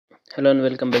Hello and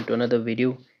welcome back to another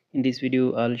video. In this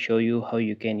video I'll show you how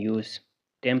you can use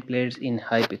templates in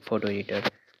Hypic photo editor.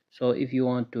 So if you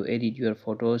want to edit your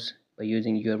photos by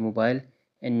using your mobile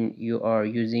and you are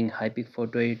using Hypic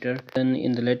photo editor, then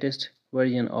in the latest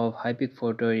version of Hypic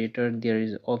photo editor there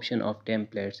is option of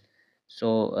templates.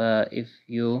 So if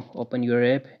you open your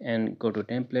app and go to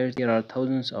templates, there are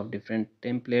thousands of different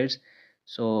templates,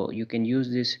 so you can use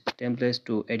these templates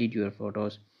to edit your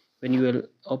photos. When you will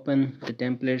open the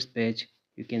templates page,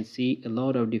 you can see a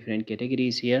lot of different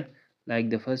categories here.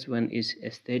 Like the first one is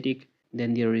aesthetic,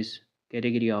 then there is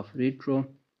category of retro,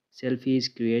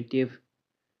 selfies, creative,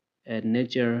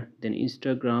 nature, then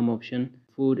Instagram option,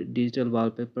 food, digital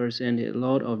wallpapers, and a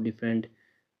lot of different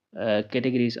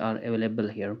categories are available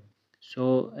here.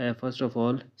 So first of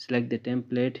all, select the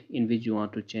template in which you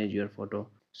want to change your photo.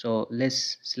 So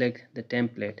let's select the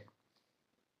template.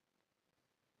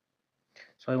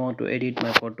 So I want to edit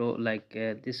my photo like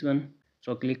this one.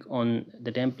 So click on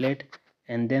the template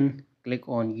and then click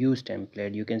on use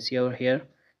template. You can see over here,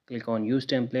 click on use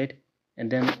template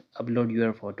and then upload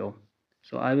your photo.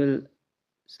 So I will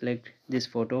select this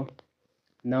photo.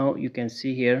 Now you can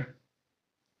see here,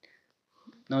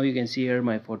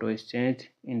 my photo is changed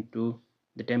into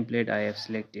the template I have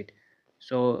selected.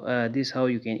 So this is how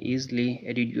you can easily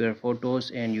edit your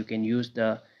photos, and you can use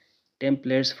the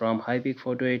templates from Hypic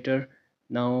photo editor.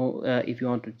 Now if you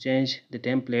want to change the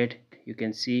template, you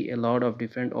can see a lot of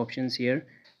different options here.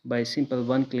 By simple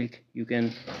one click you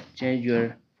can change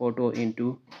your photo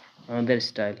into another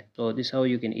style. So this is how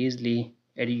you can easily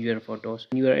edit your photos.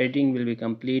 When your editing will be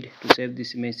complete, to save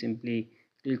this image simply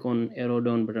click on arrow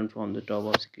down button from the top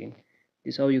of screen.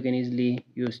 This is how you can easily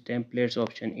use templates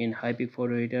option in Hypic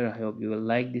photo editor. I hope you will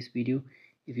like this video.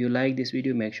 If you like this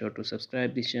video, make sure to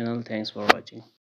subscribe this channel. Thanks for watching.